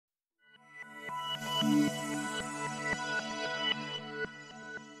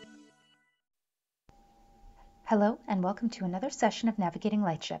Hello and welcome to another session of Navigating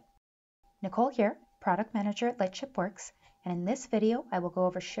Lightship. Nicole here, Product Manager at Lightship Works, and in this video I will go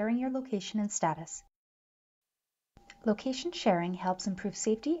over sharing your location and status. Location sharing helps improve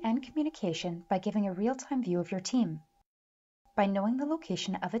safety and communication by giving a real-time view of your team. By knowing the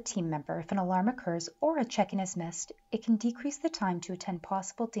location of a team member if an alarm occurs or a check-in is missed, it can decrease the time to attend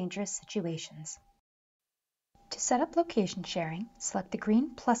possible dangerous situations. To set up location sharing, select the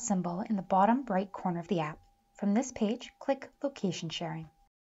green plus symbol in the bottom right corner of the app. From this page, click Location Sharing.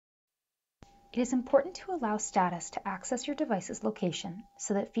 It is important to allow status to access your device's location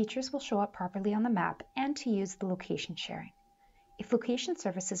so that features will show up properly on the map and to use the location sharing. If location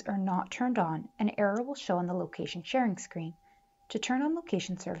services are not turned on, an error will show on the location sharing screen. To turn on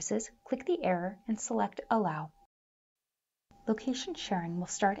location services, click the error and select Allow. Location sharing will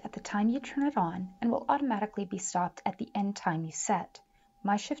start at the time you turn it on and will automatically be stopped at the end time you set.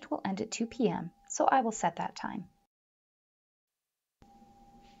 My shift will end at 2 p.m., so I will set that time.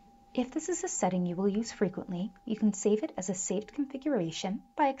 If this is a setting you will use frequently, you can save it as a saved configuration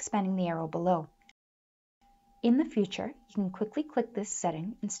by expanding the arrow below. In the future, you can quickly click this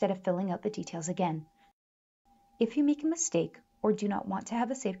setting instead of filling out the details again. If you make a mistake or do not want to have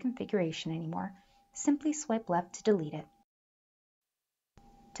a saved configuration anymore, simply swipe left to delete it.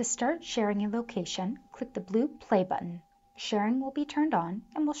 To start sharing your location, click the blue play button. Sharing will be turned on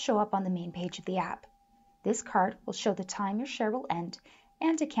and will show up on the main page of the app. This card will show the time your share will end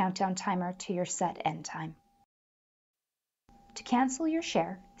and a countdown timer to your set end time. To cancel your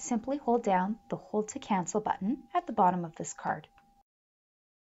share, simply hold down the Hold to Cancel button at the bottom of this card.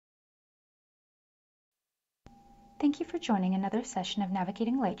 Thank you for joining another session of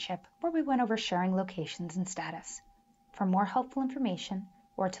Navigating Lightship, where we went over sharing locations and status. For more helpful information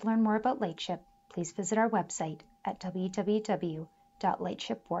or to learn more about Lightship, please visit our website at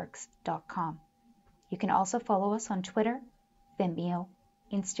www.lightshipworks.com. You can also follow us on Twitter, Vimeo,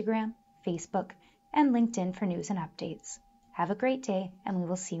 Instagram, Facebook, and LinkedIn for news and updates. Have a great day, and we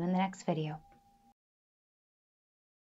will see you in the next video.